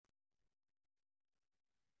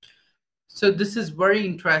So this is very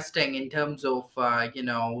interesting in terms of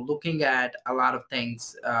looking at a lot of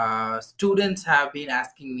things. Students have been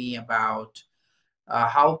asking me about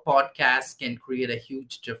how podcasts can create a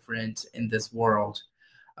huge difference in this world.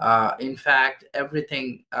 In fact,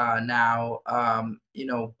 everything now,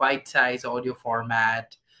 bite-sized audio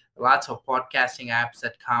format, lots of podcasting apps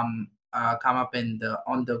that come up in the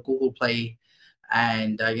on the Google Play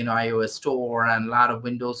and iOS Store, and a lot of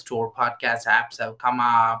Windows Store podcast apps have come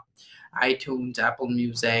up. iTunes, Apple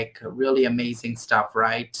Music, really amazing stuff,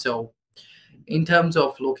 right? So in terms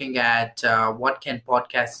of looking at what can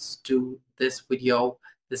podcasts do, this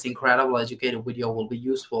incredible educated video will be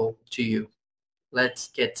useful to you. Let's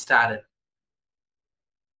get started.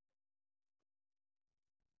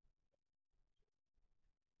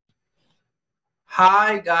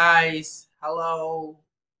 Hi guys, hello.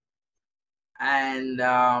 And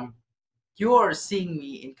you are seeing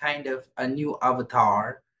me in kind of a new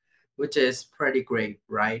avatar, which is pretty great,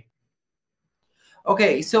 right?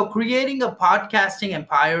 Okay, so creating a podcasting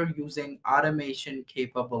empire using automation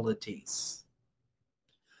capabilities.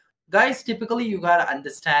 Guys, typically you got to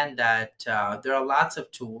understand that there are lots of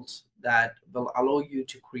tools that will allow you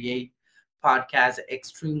to create podcasts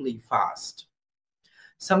extremely fast.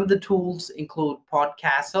 Some of the tools include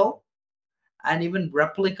Podcastle and even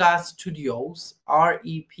Replica Studios,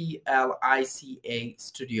 Replica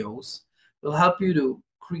Studios, will help you to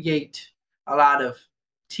create a lot of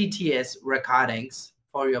TTS recordings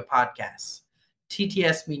for your podcasts.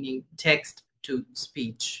 TTS meaning text to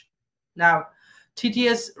speech. Now,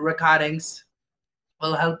 TTS recordings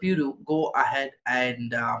will help you to go ahead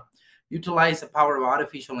and utilize the power of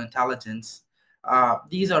artificial intelligence.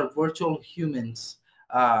 These are virtual humans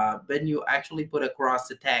when you actually put across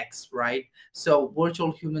the text, right? So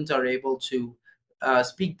virtual humans are able to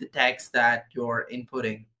speak the text that you're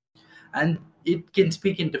inputting, and it can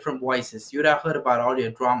speak in different voices. You'd have heard about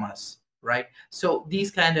audio dramas, right? So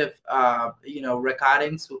these kind of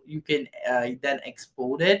recordings, you can then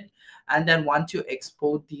export it, and then once you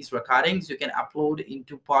export these recordings, you can upload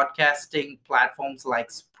into podcasting platforms like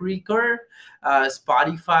Spreaker,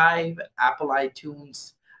 Spotify, Apple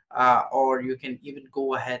iTunes, or you can even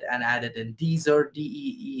go ahead and add it in Deezer,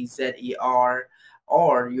 Deezer,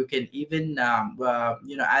 or you can even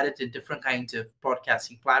add it in different kinds of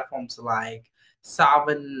podcasting platforms like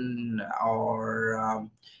Savin, or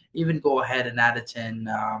even go ahead and add it in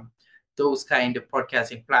those kind of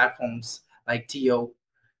podcasting platforms like Geo.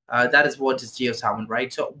 That is what is Geo Savin,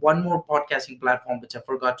 right? So one more podcasting platform which I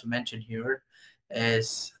forgot to mention here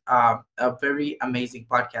is a very amazing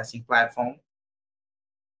podcasting platform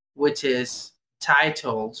which is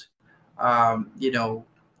titled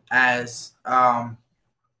as a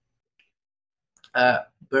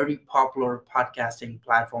very popular podcasting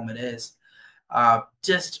platform it is.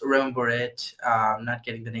 Just remember it. I'm not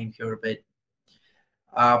getting the name here, but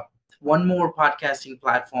uh, one more podcasting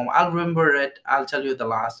platform. I'll remember it. I'll tell you the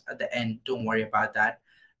last at the end. Don't worry about that.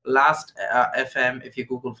 Last FM, if you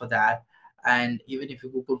Google for that, and even if you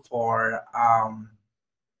Google for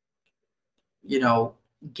you know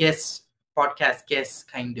guest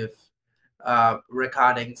guest kind of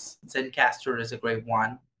recordings, Zencaster is a great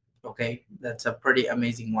one. Okay, that's a pretty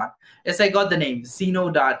amazing one. Yes, I got the name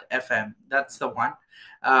Zeno.fm. That's the one.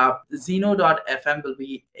 Zeno.fm will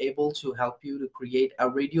be able to help you to create a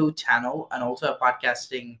radio channel and also a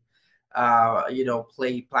podcasting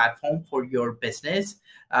play platform for your business.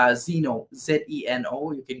 Zeno,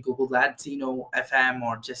 Zeno, you can Google that, Zeno FM,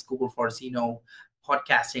 or just Google for Zeno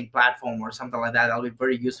podcasting platform or something like that. That'll be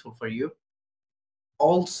very useful for you.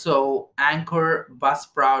 Also, Anchor,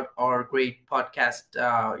 Buzzsprout are great podcast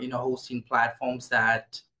hosting platforms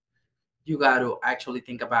that you got to actually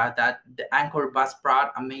think about. That the Anchor,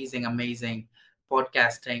 Buzzsprout, amazing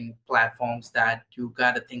podcasting platforms that you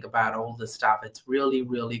got to think about all this stuff. It's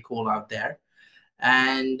really cool out there.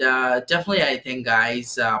 And definitely I think,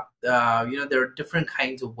 guys, there are different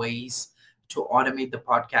kinds of ways to automate the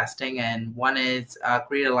podcasting, and one is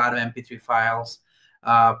create a lot of mp3 files,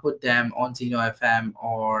 put them on Zeno FM,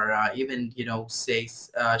 or even say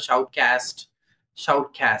Shoutcast,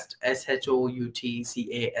 Shoutcast.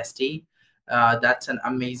 That's an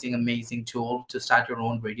amazing tool to start your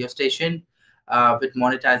own radio station with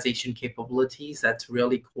monetization capabilities. That's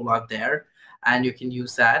really cool out there, and you can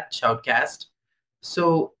use that Shoutcast.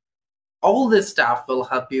 So all this stuff will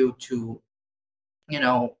help you to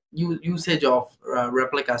usage of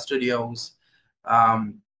Replica Studios,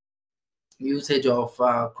 um, usage of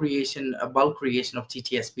creation, a bulk creation of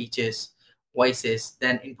TTS speeches, voices,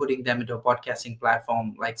 then inputting them into a podcasting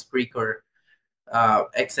platform like Spreaker,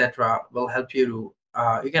 etc., will help you to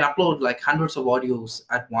you can upload like hundreds of audios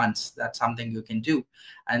at once. That's something you can do,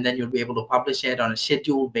 and then you'll be able to publish it on a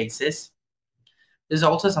scheduled basis. There's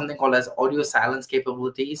also something called as audio silence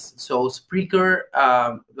capabilities. So Spreaker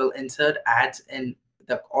will insert ads in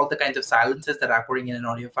all the kinds of silences that are occurring in an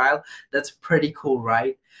audio file. That's pretty cool,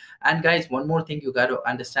 right? And guys, one more thing you got to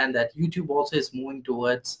understand that YouTube also is moving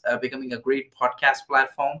towards becoming a great podcast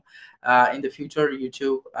platform. In the future,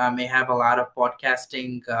 YouTube may have a lot of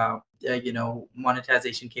podcasting,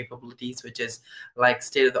 monetization capabilities, which is like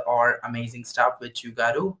state of the art, amazing stuff, which you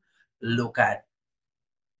got to look at.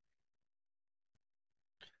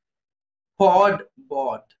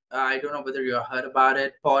 Podbot. I don't know whether you heard about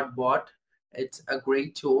it. Podbot. It's a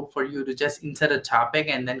great tool for you to just insert a topic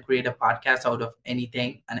and then create a podcast out of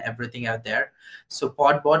anything and everything out there. So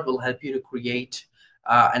Podbot will help you to create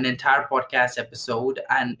an entire podcast episode,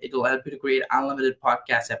 and it will help you to create unlimited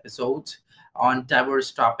podcast episodes on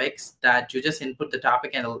diverse topics that you just input the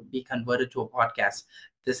topic and it'll be converted to a podcast.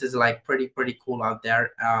 This is like pretty cool out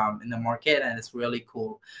there in the market, and it's really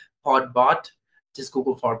cool. Podbot, just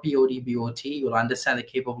Google for PODBOT. You'll understand the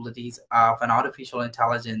capabilities of an artificial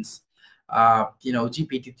intelligence,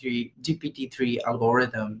 GPT-3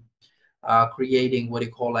 algorithm, creating what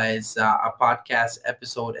you call as a podcast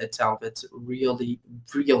episode itself. It's really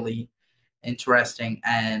interesting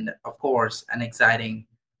and, of course, an exciting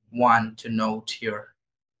one to note here.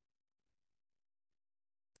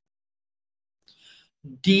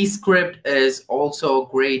 Descript is also a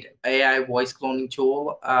great AI voice cloning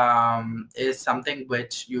tool. Is something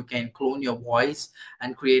which you can clone your voice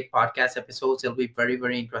and create podcast episodes. It'll be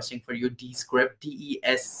very interesting for you. Descript,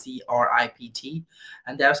 Descript,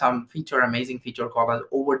 and there's some amazing feature called as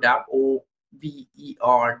Overdub,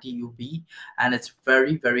 OVERDUB, and it's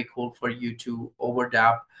very cool for you to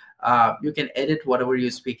overdub. You can edit whatever you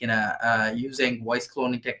speak in using voice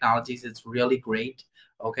cloning technologies. It's really great.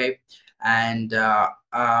 Okay, and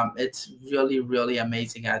it's really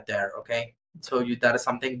amazing out there. Okay, so that is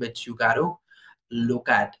something which you got to look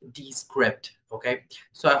at. Descript. Okay,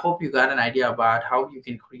 so I hope you got an idea about how you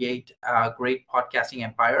can create a great podcasting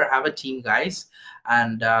empire. Have a team, guys,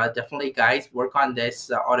 and definitely, guys, work on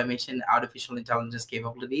this automation, artificial intelligence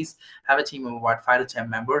capabilities. Have a team of about 5 to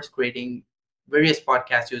 10 members creating various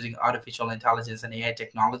podcasts using artificial intelligence and AI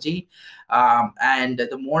technology. And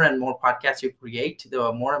the more and more podcasts you create,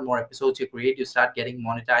 the more and more episodes you create, you start getting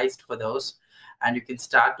monetized for those. And you can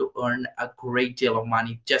start to earn a great deal of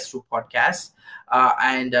money just through podcasts.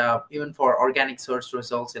 And even for organic search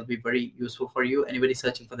results, it'll be very useful for you. Anybody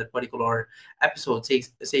searching for that particular episode, say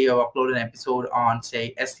you have uploaded an episode on,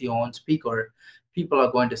 say, SEO on Speaker, people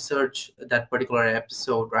are going to search that particular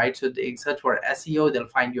episode, right? So they search for SEO, they'll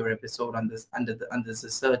find your episode on this under the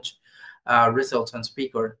search results on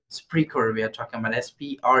Spreaker. We are talking about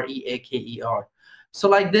Spreaker. So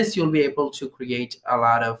like this, you'll be able to create a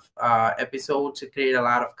lot of episodes, to create a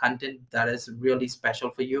lot of content that is really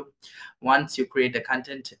special for you. Once you create the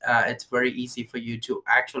content, it's very easy for you to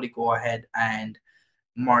actually go ahead and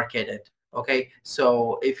market it. Okay,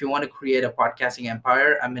 so if you want to create a podcasting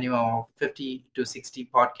empire, a minimum of 50 to 60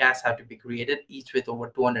 podcasts have to be created, each with over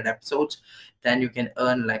 200 episodes. Then you can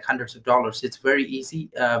earn like hundreds of dollars. It's very easy.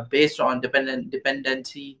 Based on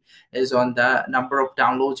dependency is on the number of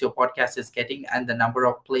downloads your podcast is getting and the number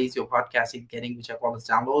of plays your podcast is getting, which I call as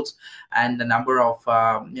downloads, and the number of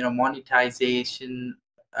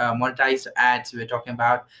monetized ads we're talking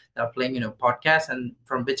about that are playing in a podcast, and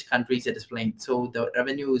from which countries it is playing. So the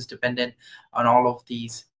revenue is dependent on all of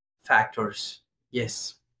these factors.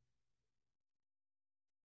 Yes.